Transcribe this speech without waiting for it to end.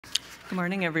Good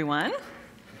morning, everyone.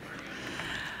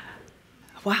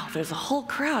 Wow, there's a whole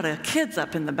crowd of kids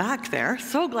up in the back there.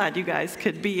 So glad you guys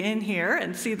could be in here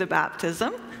and see the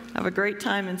baptism. Have a great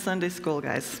time in Sunday school,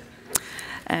 guys.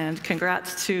 And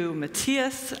congrats to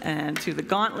Matthias and to the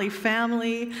Gauntly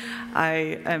family.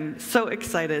 I am so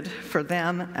excited for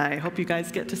them. I hope you guys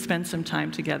get to spend some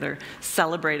time together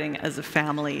celebrating as a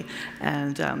family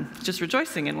and just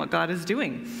rejoicing in what God is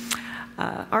doing.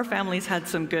 Our family's had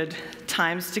some good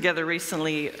times together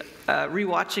recently,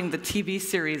 rewatching the TV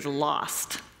series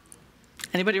Lost.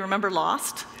 Anybody remember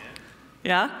Lost?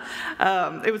 Yeah?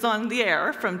 It was on the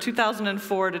air from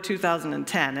 2004 to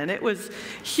 2010, and it was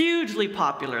hugely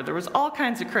popular. There was all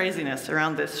kinds of craziness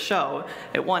around this show.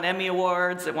 It won Emmy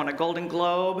Awards, it won a Golden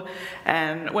Globe,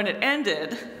 and when it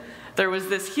ended, there was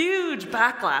this huge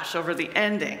backlash over the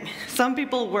ending. Some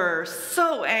people were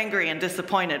so angry and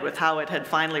disappointed with how it had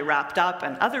finally wrapped up,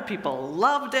 and other people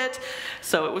loved it.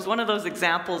 So it was one of those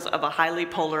examples of a highly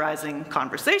polarizing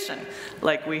conversation,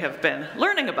 like we have been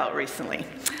learning about recently.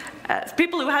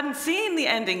 People who hadn't seen the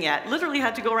ending yet literally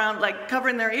had to go around like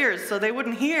covering their ears so they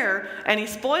wouldn't hear any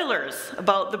spoilers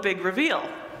about the big reveal.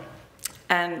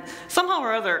 And somehow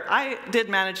or other, I did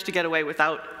manage to get away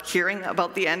without hearing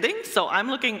about the ending, so I'm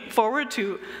looking forward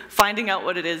to finding out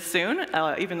what it is soon,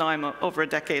 even though I'm over a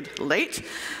decade late.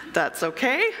 That's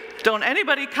okay. Don't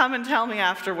anybody come and tell me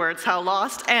afterwards how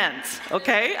Lost ends,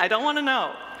 okay? I don't want to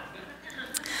know.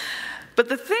 But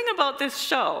the thing about this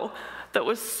show that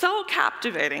was so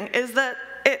captivating is that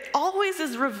it always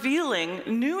is revealing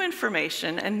new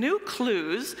information and new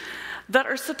clues that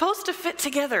are supposed to fit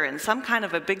together in some kind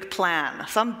of a big plan,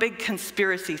 some big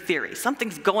conspiracy theory.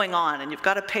 Something's going on, and you've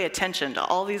got to pay attention to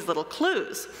all these little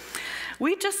clues.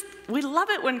 We love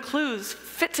it when clues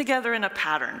fit together in a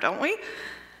pattern, don't we?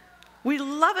 We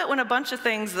love it when a bunch of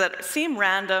things that seem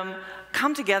random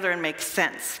come together and make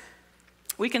sense.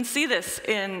 We can see this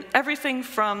in everything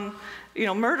from,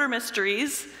 murder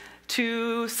mysteries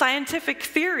to scientific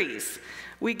theories.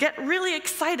 We get really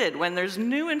excited when there's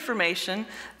new information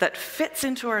that fits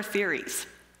into our theories.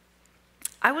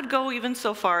 I would go even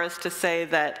so far as to say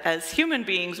that as human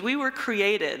beings, we were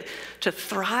created to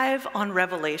thrive on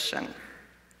revelation.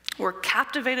 We're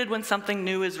captivated when something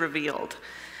new is revealed,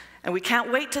 and we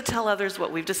can't wait to tell others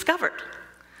what we've discovered.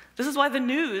 This is why the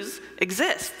news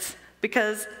exists,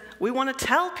 because we want to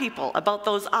tell people about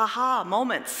those aha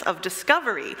moments of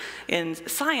discovery in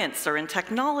science or in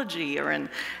technology or in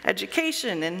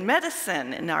education, in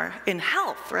medicine, in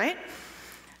health, right?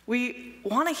 We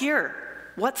want to hear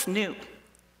what's new.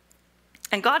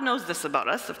 And God knows this about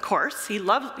us, of course. He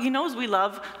knows we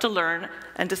love to learn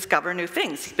and discover new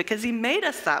things because He made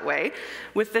us that way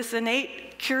with this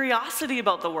innate curiosity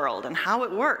about the world and how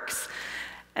it works.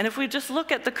 And if we just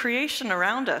look at the creation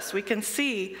around us, we can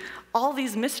see all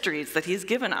these mysteries that He's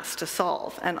given us to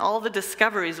solve and all the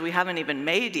discoveries we haven't even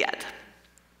made yet.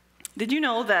 Did you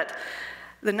know that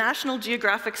the National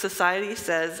Geographic Society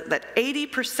says that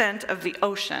 80% of the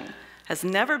ocean has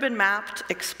never been mapped,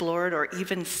 explored, or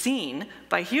even seen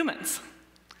by humans?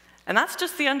 And that's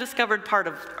just the undiscovered part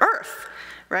of Earth,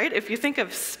 right? If you think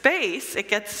of space, it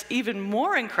gets even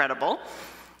more incredible.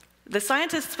 The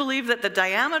scientists believe that the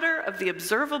diameter of the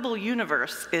observable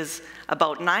universe is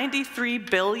about 93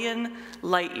 billion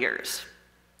light years.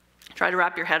 Try to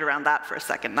wrap your head around that for a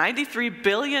second. 93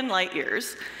 billion light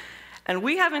years. And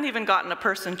we haven't even gotten a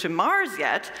person to Mars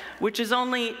yet, which is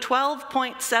only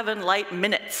 12.7 light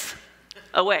minutes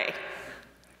away,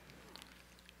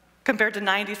 compared to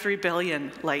 93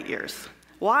 billion light years.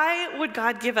 Why would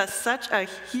God give us such a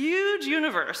huge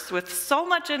universe with so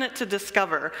much in it to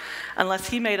discover unless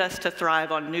He made us to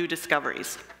thrive on new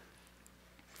discoveries?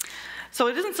 So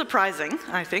it isn't surprising,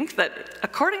 I think, that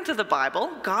according to the Bible,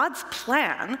 God's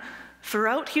plan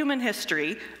throughout human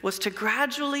history was to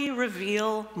gradually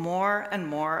reveal more and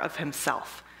more of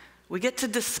Himself. We get to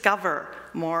discover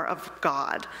more of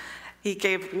God. He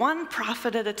gave one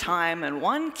prophet at a time and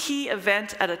one key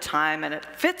event at a time, and it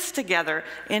fits together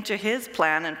into His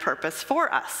plan and purpose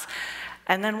for us.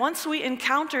 And then once we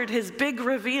encountered His big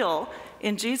reveal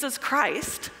in Jesus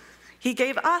Christ, He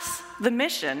gave us the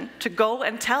mission to go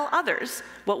and tell others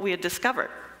what we had discovered.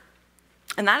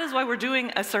 And that is why we're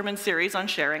doing a sermon series on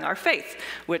sharing our faith,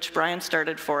 which Brian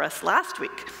started for us last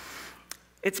week.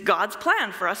 It's God's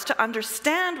plan for us to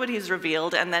understand what He's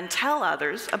revealed and then tell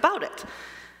others about it.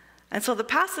 And so the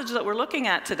passage that we're looking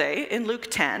at today in Luke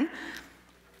 10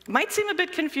 might seem a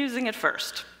bit confusing at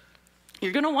first.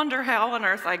 You're going to wonder how on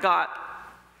earth I got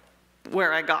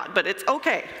where I got, but it's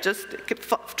okay. Just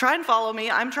try and follow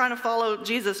me. I'm trying to follow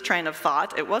Jesus' train of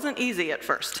thought. It wasn't easy at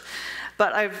first.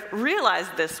 But I've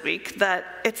realized this week that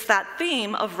it's that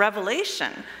theme of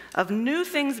revelation, of new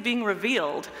things being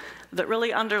revealed, that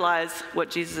really underlies what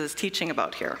Jesus is teaching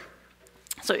about here.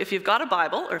 So if you've got a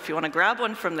Bible, or if you want to grab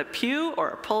one from the pew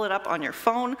or pull it up on your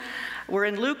phone, we're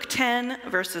in Luke 10,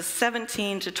 verses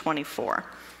 17 to 24.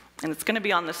 And it's going to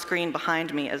be on the screen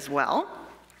behind me as well.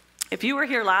 If you were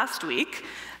here last week,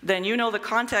 then you know the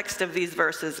context of these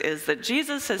verses is that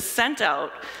Jesus has sent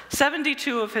out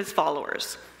 72 of his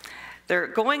followers. They're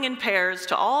going in pairs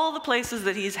to all the places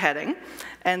that he's heading,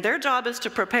 and their job is to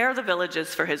prepare the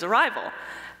villages for his arrival,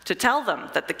 to tell them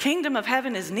that the kingdom of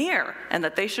heaven is near and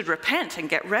that they should repent and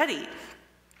get ready.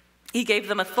 He gave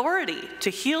them authority to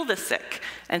heal the sick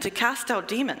and to cast out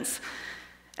demons.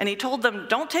 And he told them,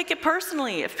 don't take it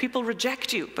personally if people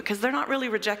reject you, because they're not really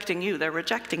rejecting you, they're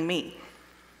rejecting me.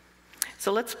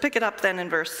 So let's pick it up then in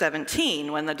verse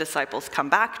 17 when the disciples come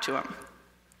back to him.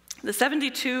 The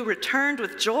 72 returned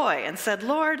with joy and said,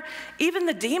 Lord, even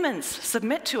the demons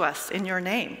submit to us in your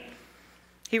name.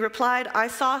 He replied, I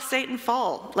saw Satan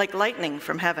fall like lightning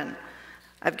from heaven.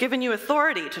 I've given you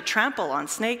authority to trample on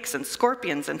snakes and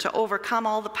scorpions and to overcome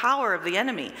all the power of the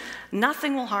enemy.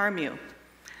 Nothing will harm you.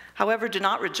 However, do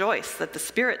not rejoice that the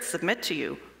spirits submit to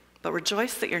you, but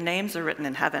rejoice that your names are written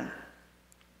in heaven.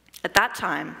 At that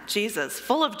time, Jesus,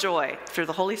 full of joy through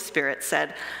the Holy Spirit,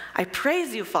 said, I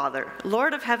praise you, Father,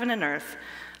 Lord of heaven and earth,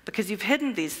 because you've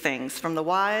hidden these things from the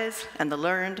wise and the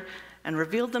learned and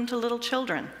revealed them to little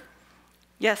children.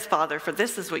 Yes, Father, for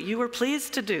this is what you were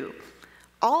pleased to do.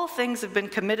 All things have been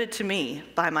committed to me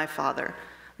by my Father.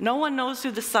 No one knows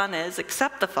who the Son is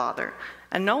except the Father,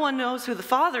 and no one knows who the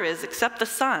Father is except the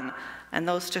Son, and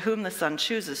those to whom the Son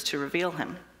chooses to reveal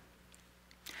him.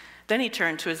 Then he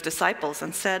turned to his disciples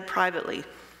and said privately,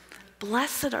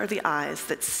 Blessed are the eyes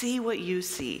that see what you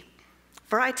see.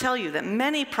 For I tell you that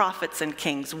many prophets and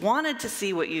kings wanted to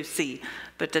see what you see,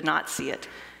 but did not see it,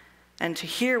 and to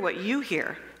hear what you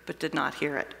hear, but did not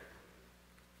hear it.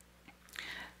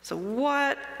 So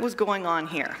what was going on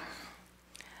here?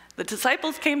 The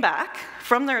disciples came back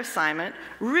from their assignment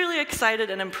really excited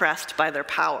and impressed by their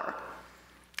power.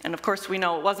 And of course, we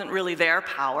know it wasn't really their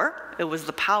power. It was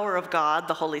the power of God,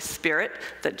 the Holy Spirit,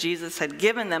 that Jesus had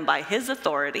given them by his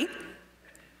authority.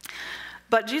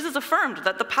 But Jesus affirmed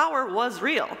that the power was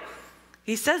real.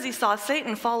 He says he saw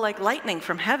Satan fall like lightning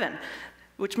from heaven,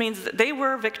 which means that they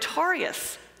were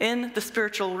victorious in the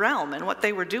spiritual realm and what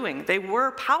they were doing. They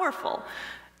were powerful,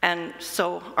 and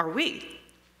so are we.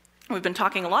 We've been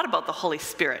talking a lot about the Holy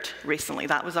Spirit recently.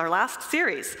 That was our last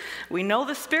series. We know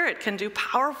the Spirit can do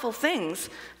powerful things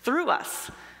through us.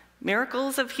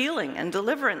 Miracles of healing and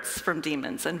deliverance from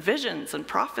demons and visions and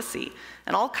prophecy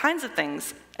and all kinds of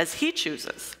things as he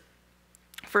chooses.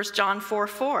 1 John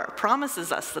 4:4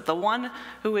 promises us that the one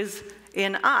who is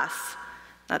in us,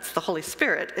 that's the Holy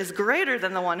Spirit, is greater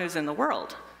than the one who's in the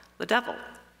world, the devil.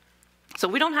 So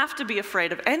we don't have to be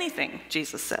afraid of anything,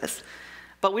 Jesus says.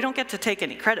 But we don't get to take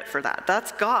any credit for that.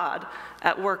 That's God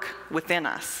at work within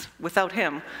us. Without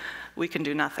him, we can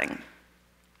do nothing.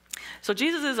 So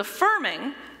Jesus is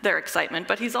affirming their excitement,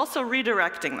 but he's also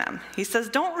redirecting them. He says,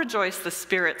 don't rejoice the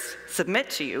spirits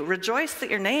submit to you. Rejoice that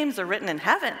your names are written in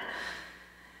heaven.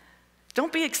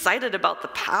 Don't be excited about the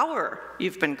power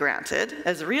you've been granted,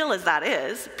 as real as that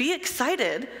is. Be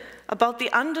excited about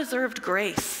the undeserved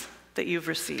grace that you've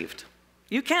received.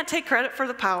 You can't take credit for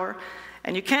the power,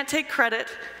 and you can't take credit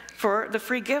for the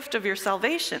free gift of your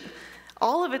salvation.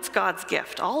 All of it's God's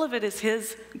gift. All of it is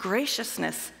his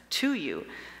graciousness to you.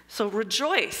 So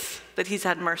rejoice that he's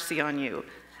had mercy on you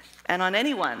and on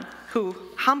anyone who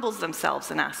humbles themselves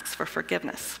and asks for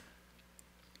forgiveness.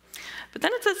 But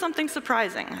then it says something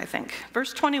surprising, I think.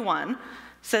 Verse 21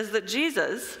 says that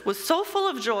Jesus was so full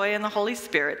of joy in the Holy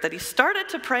Spirit that he started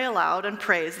to pray aloud and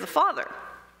praise the Father.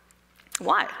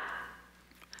 Why?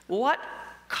 What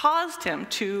caused him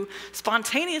to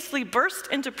spontaneously burst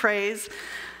into praise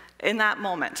in that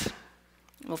moment?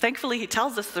 Well, thankfully, he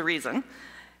tells us the reason.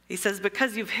 He says,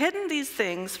 because you've hidden these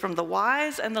things from the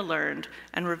wise and the learned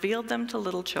and revealed them to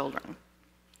little children.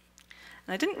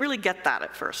 And I didn't really get that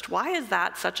at first. Why is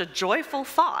that such a joyful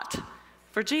thought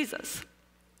for Jesus?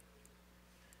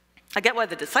 I get why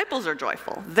the disciples are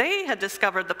joyful. They had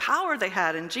discovered the power they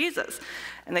had in Jesus.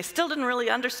 And they still didn't really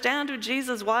understand who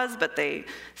Jesus was, but they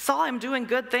saw him doing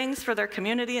good things for their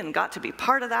community and got to be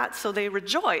part of that. So they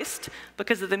rejoiced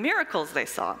because of the miracles they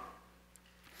saw.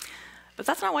 But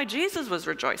that's not why Jesus was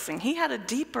rejoicing. He had a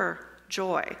deeper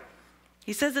joy.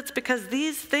 He says it's because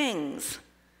these things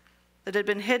that had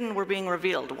been hidden were being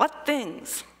revealed. What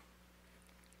things?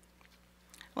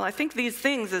 Well, I think these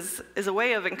things is a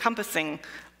way of encompassing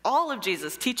all of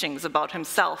Jesus' teachings about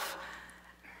himself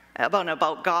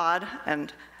about God,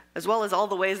 and as well as all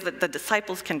the ways that the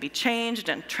disciples can be changed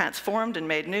and transformed and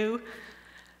made new.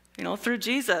 Through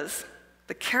Jesus,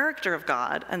 the character of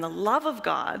God and the love of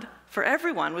God for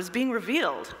everyone was being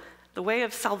revealed. The way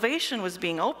of salvation was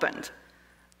being opened,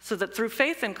 so that through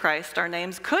faith in Christ, our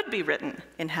names could be written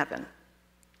in heaven.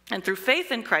 And through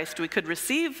faith in Christ, we could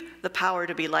receive the power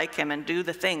to be like him and do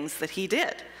the things that he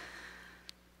did.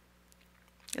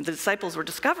 And the disciples were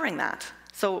discovering that.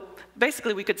 So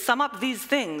basically, we could sum up these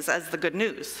things as the good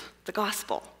news, the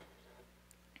gospel.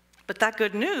 But that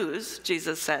good news,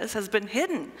 Jesus says, has been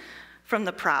hidden from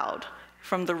the proud,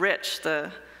 from the rich,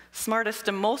 the smartest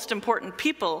and most important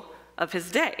people of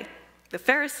his day. The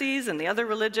Pharisees and the other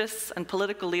religious and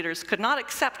political leaders could not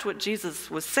accept what Jesus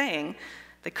was saying.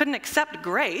 They couldn't accept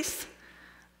grace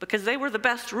because they were the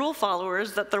best rule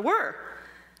followers that there were.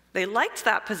 They liked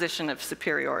that position of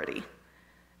superiority.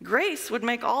 Grace would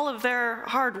make all of their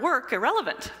hard work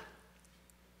irrelevant.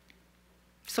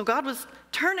 So God was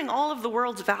turning all of the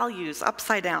world's values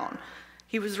upside down.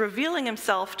 He was revealing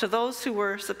himself to those who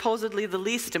were supposedly the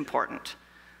least important,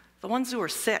 the ones who were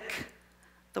sick,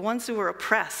 the ones who were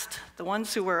oppressed, the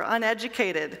ones who were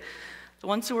uneducated, the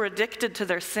ones who were addicted to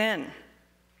their sin,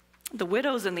 the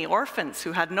widows and the orphans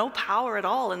who had no power at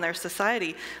all in their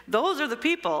society. Those are the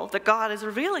people that God is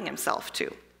revealing himself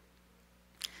to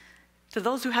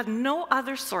those who had no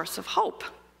other source of hope.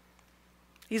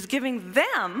 He's giving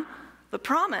them the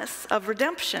promise of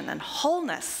redemption and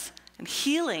wholeness and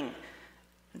healing,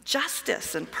 and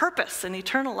justice and purpose and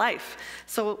eternal life.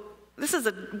 So this is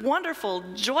a wonderful,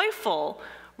 joyful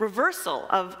reversal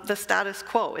of the status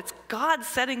quo. It's God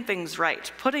setting things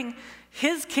right, putting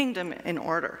his kingdom in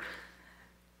order.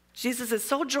 Jesus is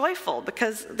so joyful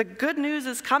because the good news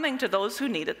is coming to those who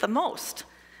need it the most.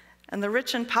 And the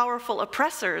rich and powerful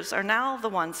oppressors are now the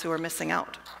ones who are missing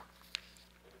out.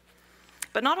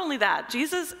 But not only that,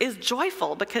 Jesus is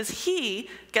joyful because he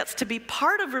gets to be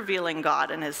part of revealing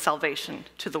God and his salvation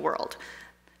to the world.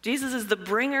 Jesus is the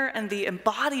bringer and the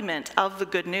embodiment of the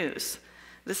good news.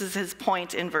 This is his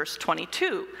point in verse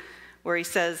 22, where he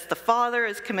says, the Father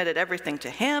has committed everything to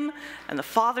him, and the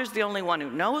Father's the only one who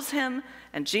knows him,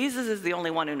 and Jesus is the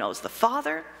only one who knows the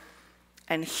Father.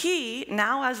 And he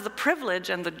now has the privilege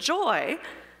and the joy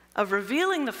of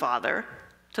revealing the Father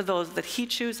to those that he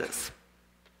chooses.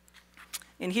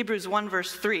 In Hebrews 1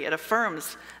 verse 3, it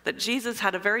affirms that Jesus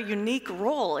had a very unique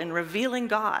role in revealing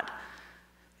God.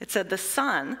 It said, the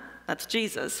Son, that's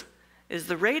Jesus, is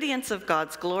the radiance of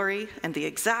God's glory and the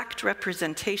exact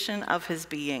representation of his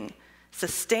being,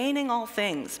 sustaining all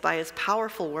things by his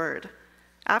powerful word.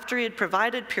 After he had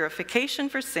provided purification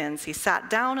for sins, he sat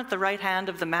down at the right hand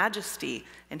of the Majesty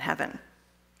in heaven.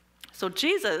 So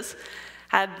Jesus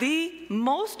had the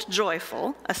most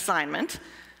joyful assignment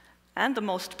and the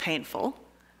most painful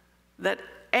that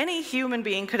any human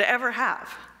being could ever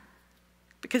have.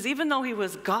 Because even though he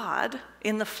was God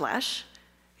in the flesh,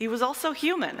 he was also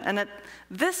human. And at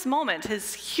this moment,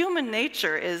 his human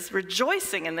nature is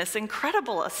rejoicing in this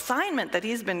incredible assignment that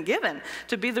he's been given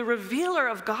to be the revealer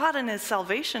of God and his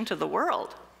salvation to the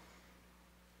world.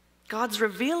 God's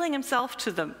revealing himself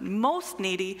to the most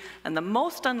needy and the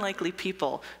most unlikely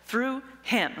people through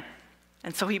him.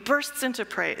 And so he bursts into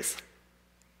praise.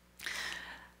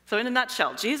 So in a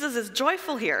nutshell, Jesus is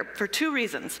joyful here for two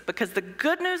reasons: because the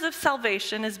good news of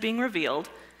salvation is being revealed,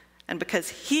 and because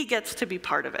he gets to be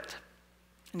part of it.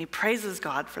 And he praises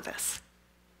God for this.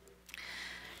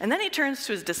 And then he turns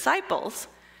to his disciples,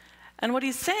 and what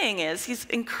he's saying is he's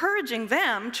encouraging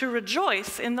them to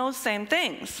rejoice in those same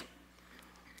things.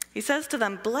 He says to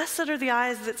them, "Blessed are the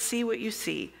eyes that see what you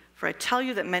see, for I tell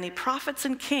you that many prophets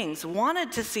and kings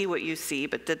wanted to see what you see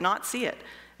but did not see it,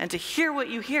 and to hear what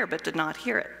you hear but did not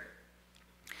hear it."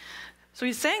 So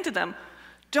he's saying to them,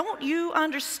 don't you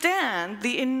understand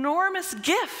the enormous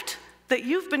gift that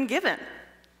you've been given?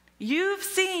 You've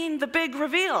seen the big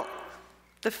reveal,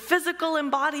 the physical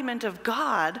embodiment of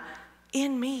God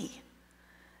in me.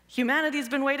 Humanity's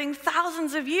been waiting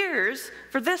thousands of years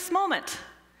for this moment.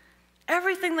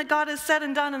 Everything that God has said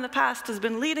and done in the past has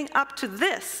been leading up to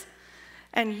this.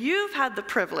 And you've had the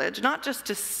privilege not just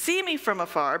to see me from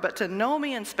afar, but to know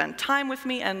me and spend time with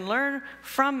me and learn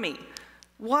from me.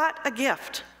 What a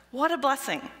gift. What a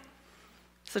blessing.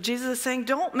 So Jesus is saying,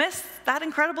 don't miss that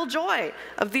incredible joy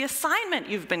of the assignment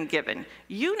you've been given.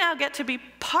 You now get to be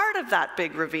part of that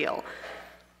big reveal.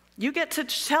 You get to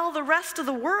tell the rest of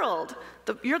the world,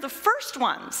 you're the first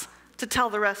ones to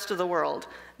tell the rest of the world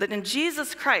that in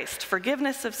Jesus Christ,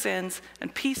 forgiveness of sins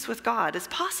and peace with God is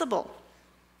possible.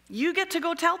 You get to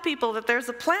go tell people that there's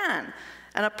a plan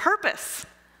and a purpose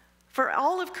for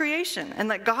all of creation, and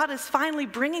that God is finally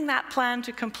bringing that plan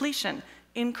to completion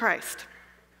in Christ.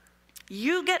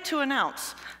 You get to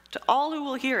announce to all who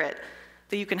will hear it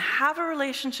that you can have a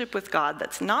relationship with God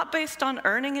that's not based on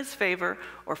earning his favor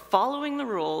or following the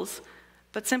rules,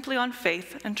 but simply on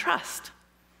faith and trust.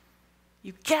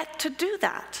 You get to do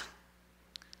that.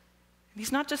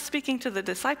 He's not just speaking to the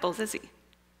disciples, is he?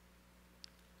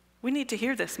 We need to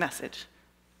hear this message.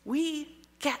 We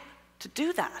get to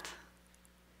do that.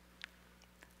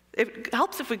 It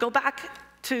helps if we go back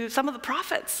to some of the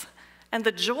prophets and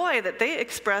the joy that they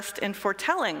expressed in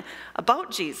foretelling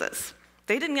about Jesus.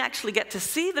 They didn't actually get to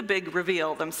see the big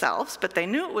reveal themselves, but they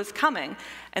knew it was coming,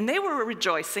 and they were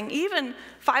rejoicing even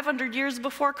 500 years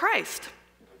before Christ.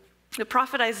 The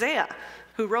prophet Isaiah,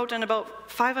 who wrote in about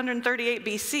 538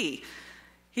 BC,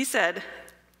 he said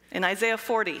in Isaiah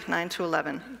 40,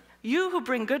 9-11, "You who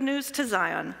bring good news to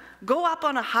Zion, go up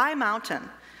on a high mountain.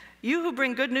 You who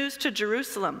bring good news to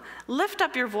Jerusalem, lift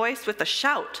up your voice with a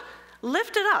shout.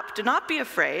 Lift it up, do not be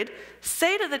afraid.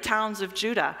 Say to the towns of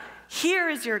Judah, here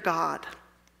is your God.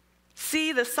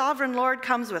 See, the sovereign Lord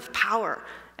comes with power,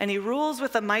 and he rules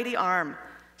with a mighty arm.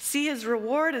 See, his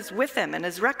reward is with him, and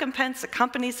his recompense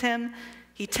accompanies him.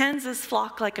 He tends his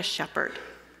flock like a shepherd.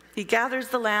 He gathers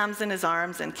the lambs in his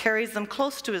arms and carries them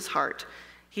close to his heart.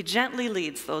 He gently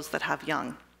leads those that have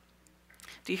young."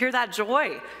 Do you hear that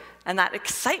joy and that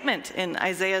excitement in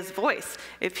Isaiah's voice?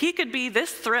 If he could be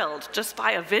this thrilled just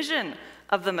by a vision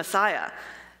of the Messiah,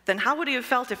 then how would he have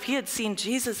felt if he had seen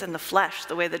Jesus in the flesh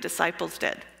the way the disciples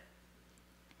did?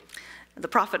 The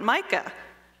prophet Micah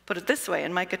put it this way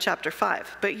in Micah chapter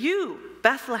 5. "But you,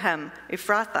 Bethlehem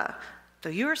Ephrathah, though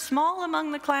you are small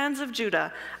among the clans of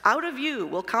Judah, out of you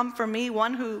will come for me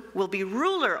one who will be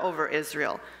ruler over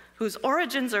Israel, whose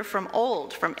origins are from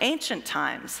old, from ancient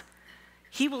times.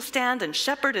 He will stand and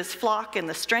shepherd his flock in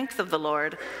the strength of the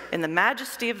Lord, in the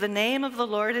majesty of the name of the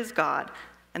Lord his God,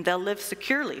 and they'll live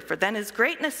securely, for then his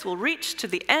greatness will reach to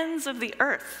the ends of the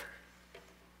earth."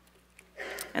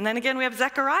 And then again we have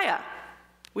Zechariah.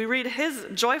 We read his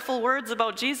joyful words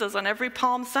about Jesus on every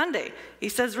Palm Sunday. He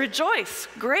says, "Rejoice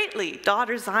greatly,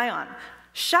 daughter Zion.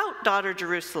 Shout, daughter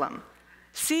Jerusalem.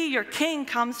 See, your king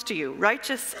comes to you,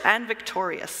 righteous and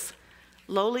victorious,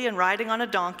 lowly and riding on a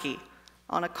donkey,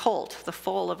 on a colt, the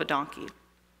foal of a donkey."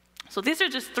 So these are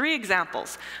just 3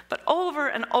 examples. But over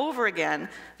and over again,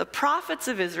 the prophets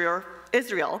of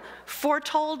Israel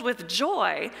foretold with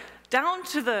joy, down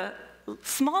to the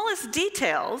smallest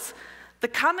details, the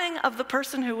coming of the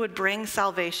person who would bring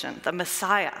salvation, the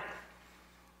Messiah.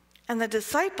 And the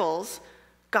disciples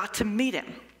got to meet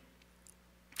him.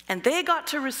 And they got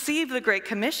to receive the Great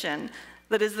Commission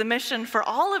that is the mission for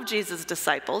all of Jesus'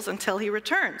 disciples until he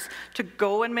returns, to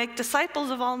go and make disciples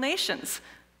of all nations,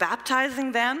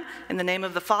 baptizing them in the name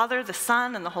of the Father, the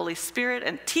Son, and the Holy Spirit,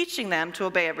 and teaching them to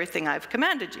obey everything I've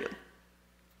commanded you.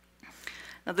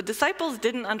 Now, the disciples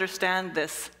didn't understand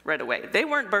this right away. They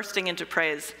weren't bursting into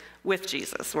praise with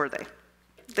Jesus, were they?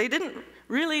 They didn't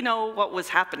really know what was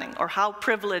happening or how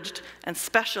privileged and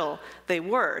special they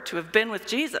were to have been with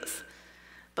Jesus.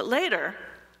 But later,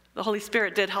 the Holy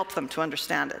Spirit did help them to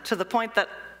understand it, to the point that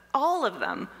all of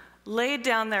them laid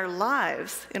down their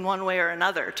lives in one way or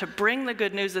another to bring the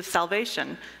good news of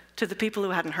salvation to the people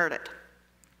who hadn't heard it.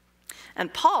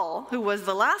 And Paul, who was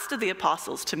the last of the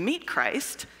apostles to meet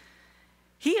Christ,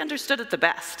 he understood it the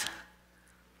best.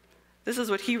 This is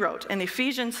what he wrote in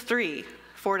Ephesians 3,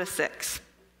 4-6,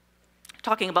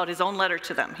 talking about his own letter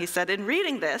to them. He said, "In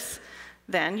reading this,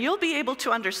 then, you'll be able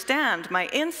to understand my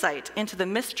insight into the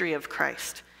mystery of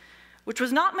Christ, which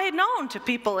was not made known to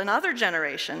people in other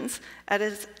generations,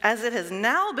 as it has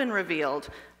now been revealed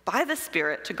by the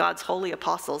Spirit to God's holy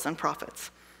apostles and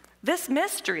prophets. This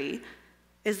mystery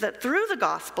is that through the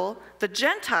gospel, the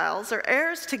Gentiles are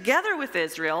heirs together with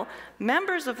Israel,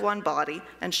 members of one body,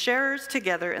 and sharers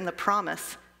together in the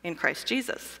promise in Christ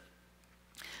Jesus."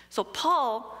 So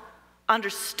Paul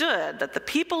understood that the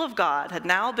people of God had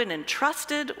now been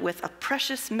entrusted with a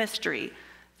precious mystery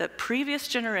that previous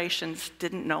generations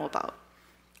didn't know about.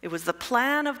 It was the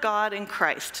plan of God in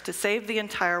Christ to save the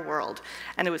entire world,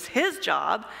 and it was his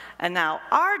job, and now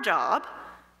our job,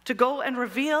 to go and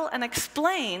reveal and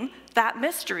explain that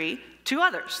mystery to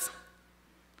others.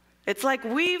 It's like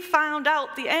we've found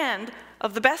out the end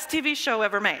of the best TV show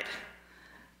ever made.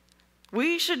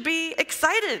 We should be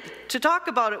excited to talk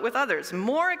about it with others,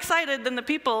 more excited than the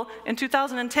people in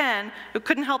 2010 who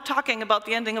couldn't help talking about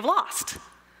the ending of Lost.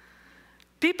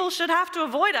 People should have to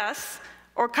avoid us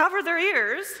or cover their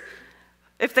ears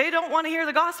if they don't want to hear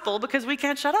the gospel because we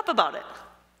can't shut up about it.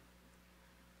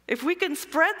 If we can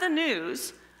spread the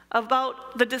news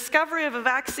about the discovery of a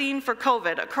vaccine for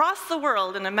COVID across the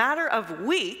world in a matter of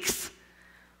weeks,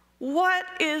 what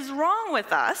is wrong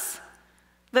with us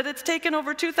that it's taken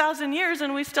over 2,000 years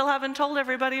and we still haven't told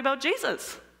everybody about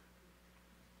Jesus?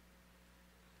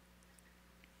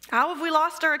 How have we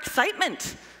lost our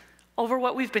excitement over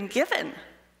what we've been given?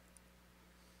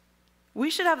 We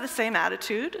should have the same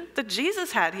attitude that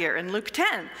Jesus had here in Luke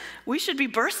 10. We should be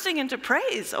bursting into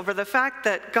praise over the fact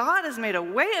that God has made a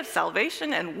way of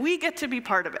salvation and we get to be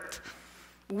part of it.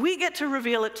 We get to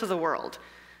reveal it to the world.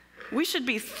 We should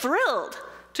be thrilled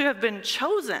to have been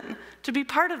chosen to be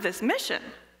part of this mission.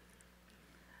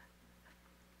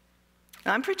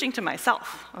 Now, I'm preaching to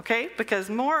myself, okay? Because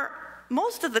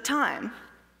most of the time,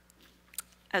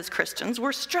 as Christians,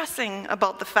 we're stressing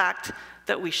about the fact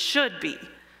that we should be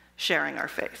sharing our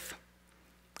faith,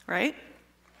 right?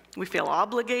 We feel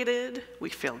obligated, we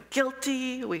feel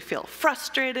guilty, we feel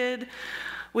frustrated,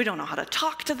 we don't know how to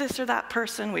talk to this or that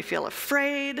person, we feel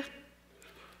afraid.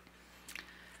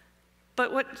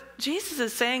 But what Jesus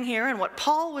is saying here and what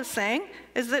Paul was saying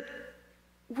is that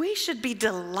we should be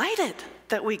delighted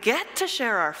that we get to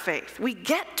share our faith.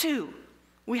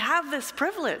 We have this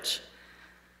privilege.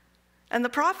 And the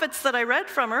prophets that I read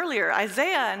from earlier,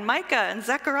 Isaiah and Micah and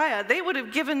Zechariah, they would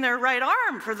have given their right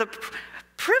arm for the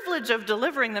privilege of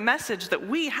delivering the message that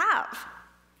we have.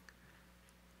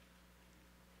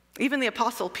 Even the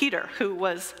Apostle Peter, who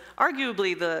was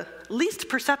arguably the least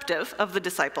perceptive of the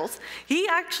disciples, he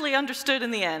actually understood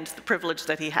in the end the privilege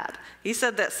that he had. He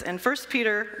said this in 1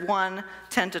 Peter 1,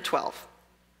 10-12.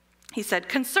 He said,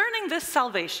 "Concerning this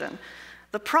salvation,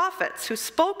 the prophets who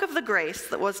spoke of the grace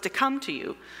that was to come to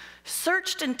you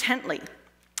searched intently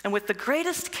and with the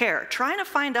greatest care, trying to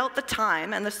find out the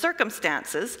time and the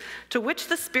circumstances to which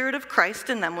the Spirit of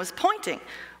Christ in them was pointing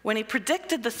when he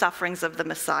predicted the sufferings of the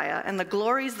Messiah and the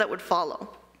glories that would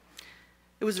follow.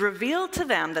 It was revealed to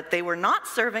them that they were not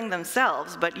serving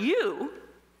themselves, but you,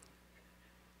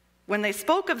 when they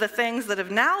spoke of the things that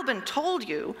have now been told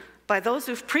you by those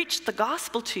who've preached the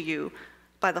gospel to you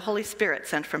by the Holy Spirit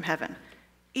sent from heaven.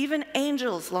 Even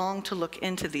angels long to look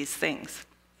into these things."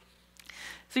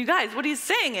 So you guys, what he's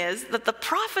saying is that the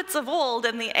prophets of old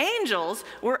and the angels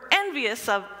were envious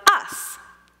of us.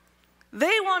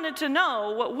 They wanted to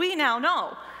know what we now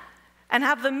know and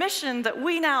have the mission that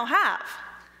we now have.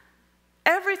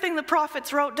 Everything the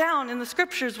prophets wrote down in the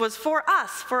scriptures was for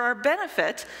us, for our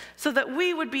benefit, so that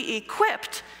we would be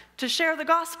equipped to share the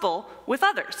gospel with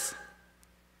others.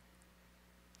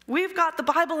 We've got the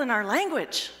Bible in our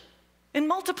language, in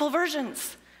multiple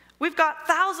versions. We've got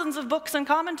thousands of books and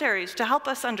commentaries to help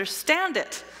us understand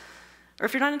it. Or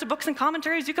if you're not into books and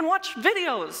commentaries, you can watch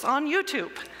videos on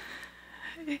YouTube.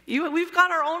 We've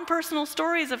got our own personal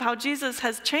stories of how Jesus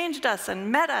has changed us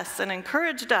and met us and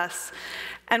encouraged us.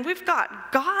 And we've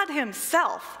got God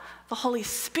himself, the Holy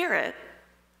Spirit,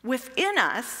 within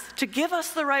us to give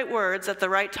us the right words at the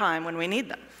right time when we need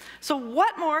them. So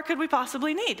what more could we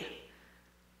possibly need?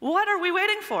 What are we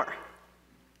waiting for?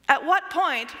 At what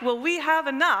point will we have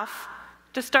enough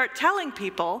to start telling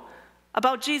people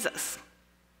about Jesus?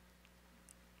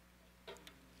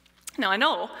 Now, I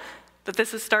know that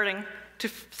this is starting to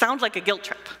sound like a guilt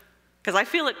trip, because I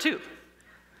feel it too.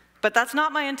 But that's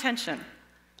not my intention,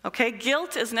 okay?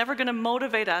 Guilt is never going to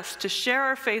motivate us to share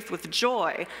our faith with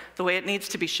joy the way it needs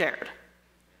to be shared.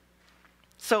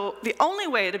 So the only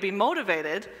way to be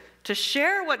motivated to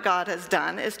share what God has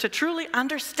done is to truly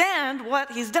understand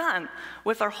what he's done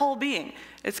with our whole being.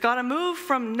 It's got to move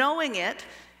from knowing it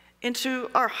into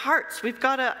our hearts. We've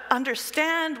got to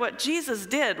understand what Jesus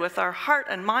did with our heart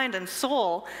and mind and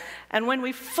soul. And when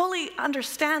we fully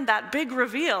understand that big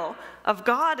reveal of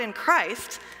God in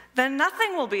Christ, then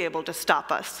nothing will be able to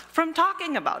stop us from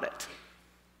talking about it.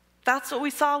 That's what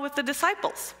we saw with the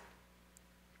disciples.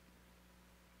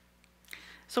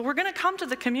 So we're going to come to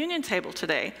the communion table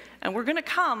today, and we're going to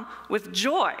come with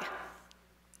joy.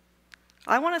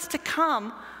 I want us to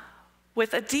come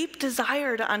with a deep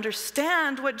desire to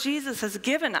understand what Jesus has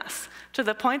given us, to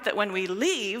the point that when we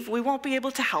leave, we won't be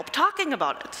able to help talking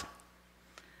about it.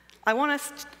 I want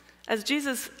us, as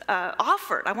Jesus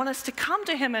offered, I want us to come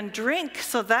to him and drink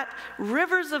so that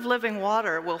rivers of living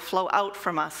water will flow out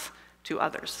from us to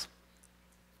others.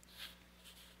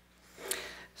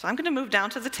 So I'm going to move down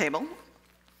to the table.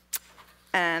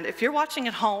 And if you're watching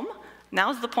at home,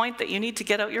 now's the point that you need to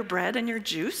get out your bread and your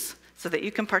juice so that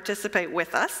you can participate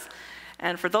with us.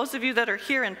 And for those of you that are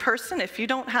here in person, if you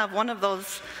don't have one of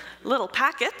those little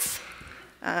packets,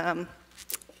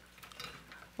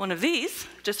 one of these,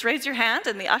 just raise your hand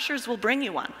and the ushers will bring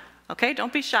you one. Okay,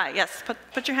 don't be shy. Yes,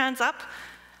 put your hands up.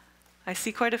 I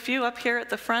see quite a few up here at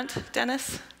the front.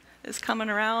 Dennis, is coming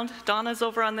around. Donna's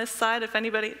over on this side, if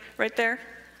anybody, right there.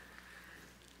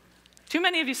 Too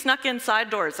many of you snuck in side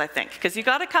doors, I think, because you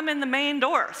got to come in the main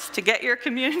doors to get your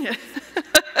communion.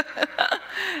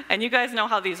 And you guys know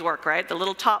how these work, right? The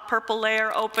little top purple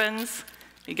layer opens,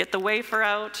 you get the wafer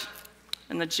out,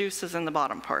 and the juice is in the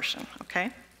bottom portion,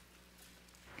 okay?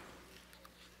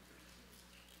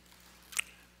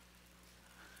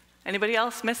 Anybody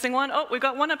else missing one? Oh, we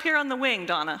got one up here on the wing,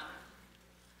 Donna.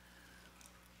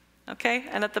 Okay,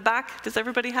 and at the back, does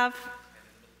everybody have?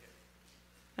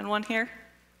 And one here?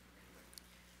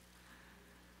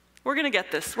 We're going to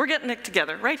get this. We're getting it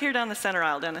together. Right here down the center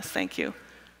aisle, Dennis. Thank you.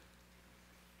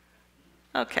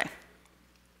 Okay.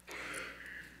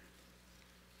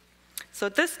 So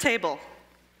at this table,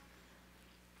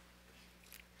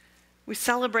 we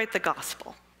celebrate the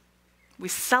gospel. We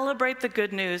celebrate the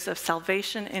good news of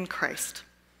salvation in Christ.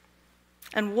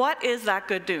 And what is that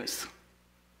good news?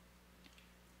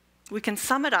 We can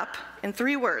sum it up in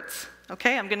 3 words.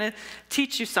 Okay, I'm going to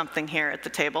teach you something here at the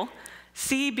table.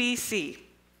 CBC.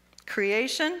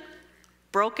 Creation,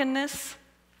 brokenness,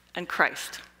 and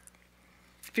Christ.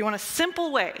 If you want a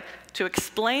simple way to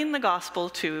explain the gospel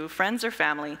to friends or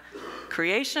family,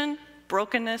 creation,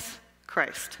 brokenness,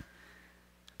 Christ.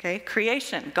 Okay,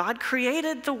 creation. God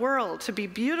created the world to be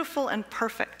beautiful and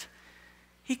perfect.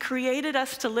 He created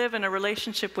us to live in a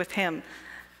relationship with Him.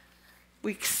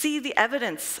 We see the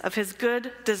evidence of His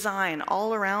good design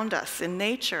all around us, in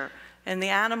nature, in the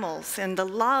animals, in the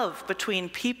love between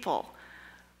people.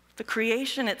 The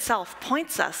creation itself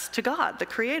points us to God, the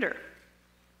Creator.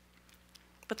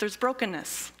 But there's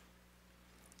brokenness.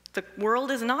 The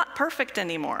world is not perfect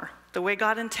anymore, the way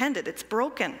God intended. It's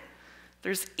broken.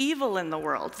 There's evil in the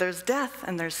world. There's death,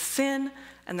 and there's sin,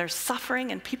 and there's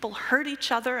suffering, and people hurt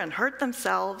each other and hurt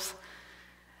themselves.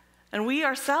 And we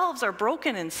ourselves are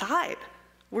broken inside.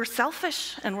 We're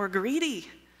selfish, and we're greedy,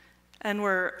 and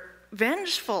we're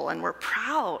vengeful, and we're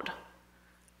proud.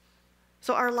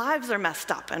 So our lives are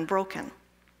messed up and broken.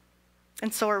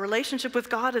 And so our relationship with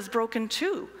God is broken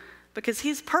too, because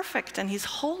He's perfect and He's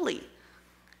holy.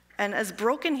 And as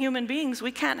broken human beings,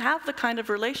 we can't have the kind of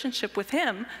relationship with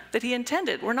Him that He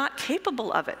intended. We're not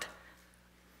capable of it.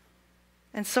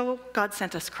 And so God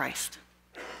sent us Christ.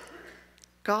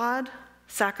 God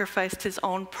sacrificed His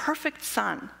own perfect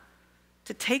Son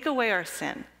to take away our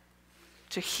sin,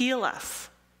 to heal us,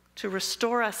 to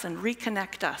restore us and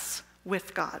reconnect us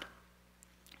with God.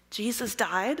 Jesus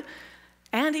died,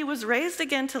 and He was raised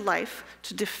again to life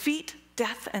to defeat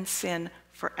death and sin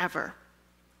forever.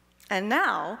 And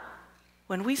now,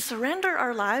 when we surrender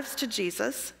our lives to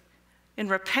Jesus in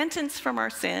repentance from our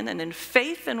sin and in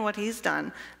faith in what He's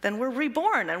done, then we're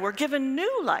reborn and we're given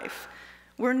new life.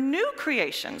 We're new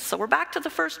creations. So we're back to the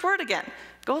first word again.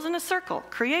 It goes in a circle.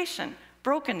 Creation,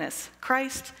 brokenness,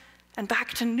 Christ, and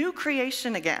back to new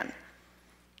creation again.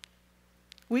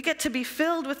 We get to be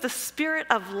filled with the Spirit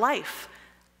of life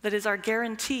that is our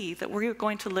guarantee that we're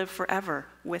going to live forever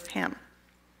with Him.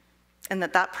 And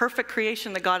that perfect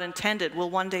creation that God intended will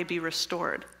one day be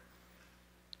restored.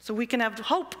 So we can have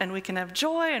hope, and we can have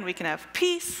joy, and we can have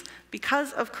peace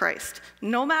because of Christ.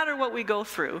 No matter what we go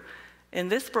through in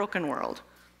this broken world,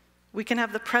 we can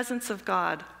have the presence of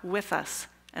God with us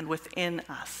and within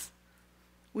us.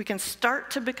 We can start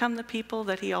to become the people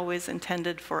that He always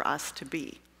intended for us to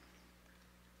be.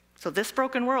 So this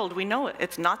broken world, we know it.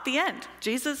 It's not the end.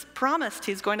 Jesus promised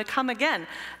He's going to come again.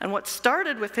 And what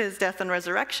started with His death and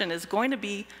resurrection is going to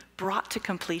be brought to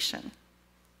completion.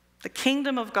 The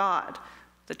kingdom of God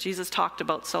that Jesus talked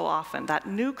about so often, that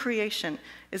new creation,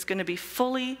 is going to be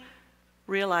fully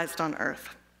realized on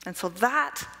earth. And so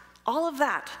that, all of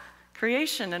that,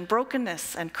 creation and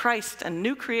brokenness and Christ and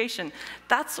new creation,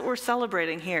 that's what we're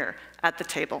celebrating here at the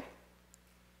table.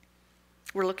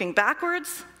 We're looking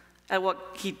backwards at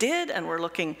what He did, and we're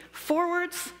looking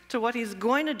forwards to what He's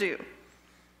going to do.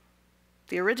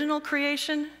 The original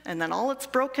creation, and then all its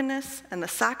brokenness, and the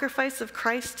sacrifice of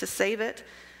Christ to save it.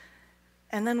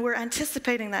 And then we're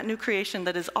anticipating that new creation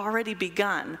that has already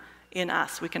begun in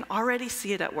us. We can already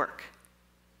see it at work.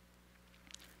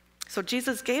 So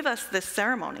Jesus gave us this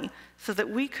ceremony so that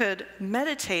we could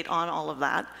meditate on all of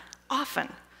that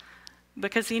often,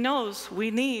 because He knows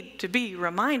we need to be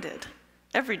reminded.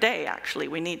 Every day, actually,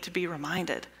 we need to be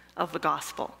reminded of the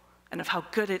gospel and of how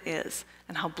good it is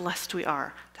and how blessed we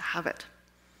are to have it.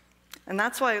 And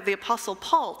that's why the Apostle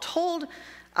Paul told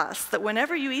us that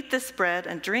whenever you eat this bread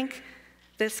and drink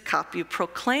this cup, you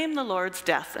proclaim the Lord's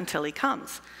death until He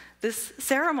comes. This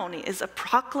ceremony is a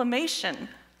proclamation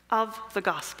of the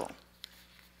gospel.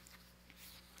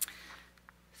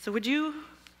 So would you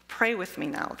pray with me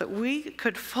now that we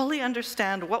could fully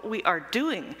understand what we are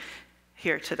doing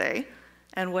here today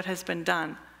and what has been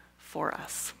done for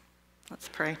us. Let's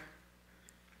pray.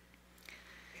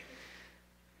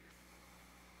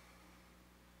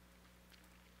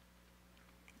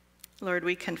 Lord,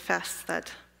 we confess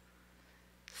that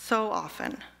so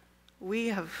often we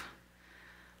have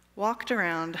walked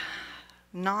around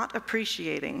not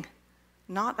appreciating,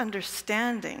 not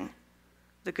understanding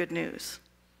the good news,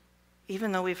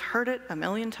 even though we've heard it a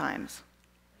million times.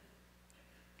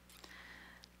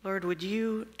 Lord, would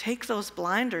you take those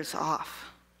blinders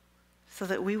off so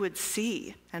that we would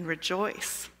see and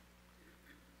rejoice?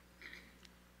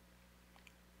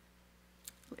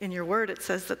 In your word, it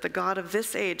says that the God of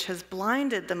this age has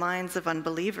blinded the minds of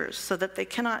unbelievers so that they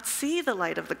cannot see the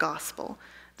light of the gospel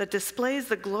that displays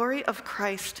the glory of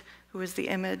Christ, who is the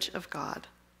image of God.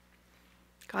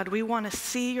 God, we want to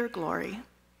see your glory.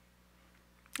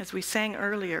 As we sang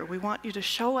earlier, we want you to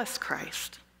show us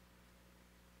Christ.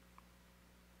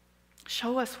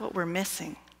 Show us what we're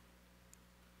missing.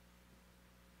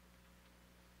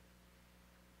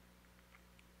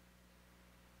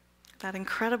 That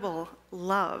incredible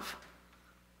love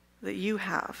that you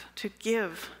have to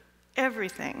give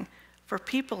everything for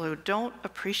people who don't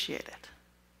appreciate it.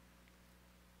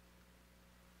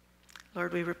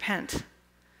 Lord, we repent.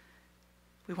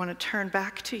 We want to turn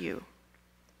back to you.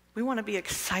 We want to be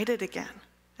excited again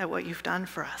at what you've done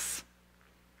for us.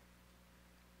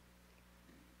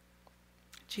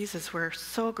 Jesus, we're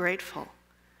so grateful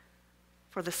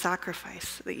for the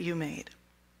sacrifice that you made.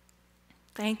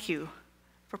 Thank you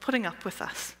for putting up with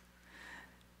us.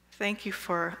 Thank you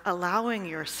for allowing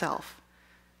yourself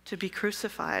to be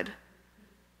crucified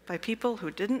by people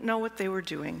who didn't know what they were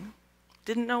doing,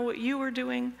 didn't know what you were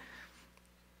doing.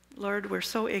 Lord, we're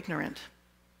so ignorant,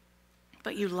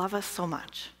 but you love us so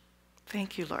much.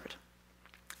 Thank you, Lord.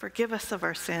 Forgive us of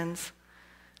our sins.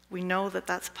 We know that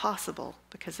that's possible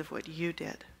because of what you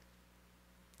did.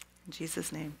 In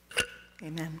Jesus' name,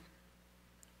 amen.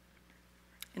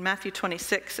 In Matthew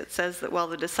 26, it says that while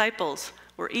the disciples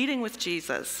were eating with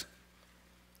Jesus,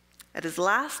 at his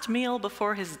last meal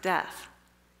before his death,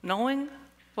 knowing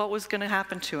what was going to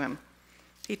happen to him,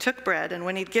 he took bread, and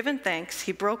when he'd given thanks,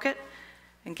 he broke it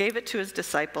and gave it to his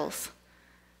disciples,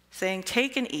 saying,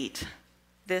 "Take and eat.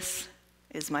 This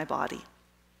is my body."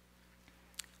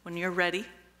 When you're ready,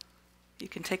 you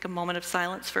can take a moment of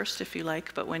silence first if you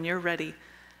like, but when you're ready,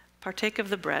 partake of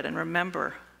the bread and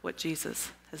remember what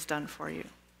Jesus has done for you.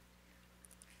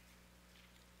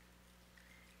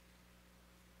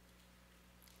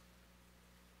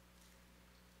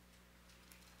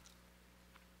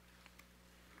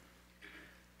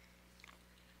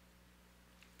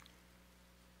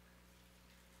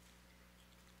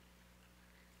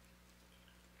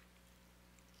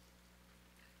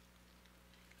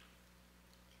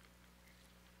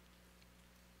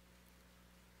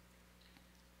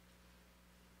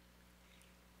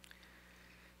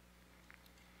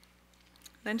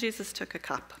 Then Jesus took a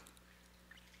cup,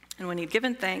 and when he'd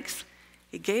given thanks,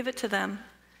 he gave it to them,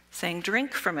 saying,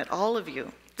 "Drink from it, all of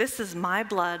you. This is my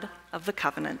blood of the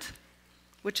covenant,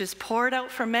 which is poured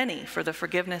out for many for the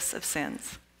forgiveness of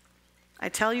sins. I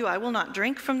tell you, I will not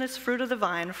drink from this fruit of the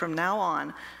vine from now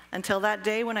on until that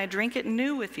day when I drink it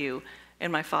new with you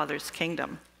in my Father's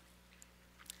kingdom."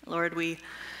 Lord, we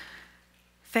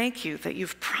thank you that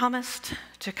you've promised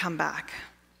to come back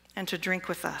and to drink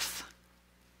with us,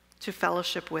 to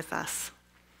fellowship with us,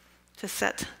 to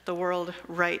set the world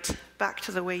right back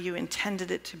to the way you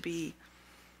intended it to be.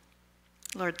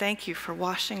 Lord, thank you for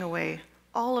washing away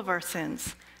all of our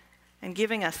sins and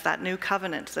giving us that new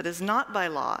covenant that is not by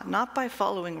law, not by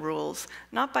following rules,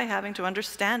 not by having to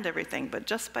understand everything, but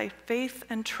just by faith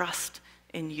and trust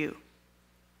in you.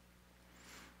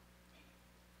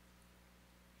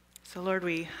 So Lord,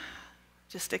 we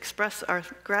just express our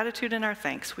gratitude and our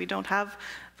thanks. We don't have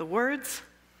the words,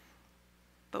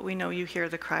 but we know you hear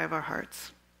the cry of our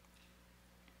hearts.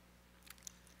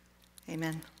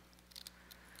 Amen.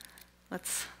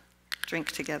 Let's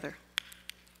drink together.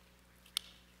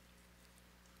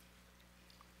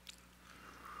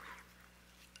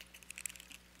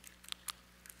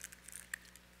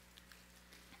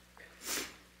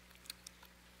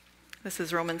 This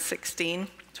is Romans 16,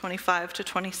 25 to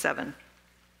 27.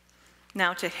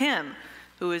 Now to him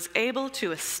who is able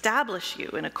to establish you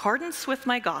in accordance with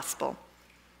my gospel,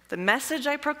 the message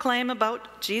I proclaim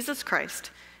about Jesus Christ,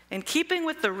 in keeping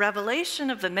with the revelation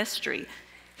of the mystery,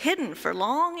 hidden for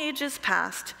long ages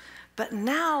past, but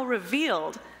now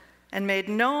revealed and made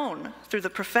known through the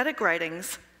prophetic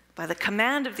writings by the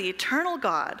command of the eternal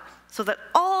God, so that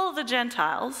all the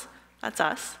Gentiles, that's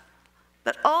us,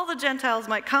 that all the Gentiles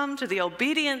might come to the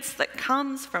obedience that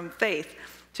comes from faith,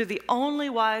 to the only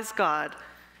wise God,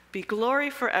 be glory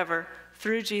forever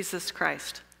through Jesus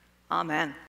Christ. Amen.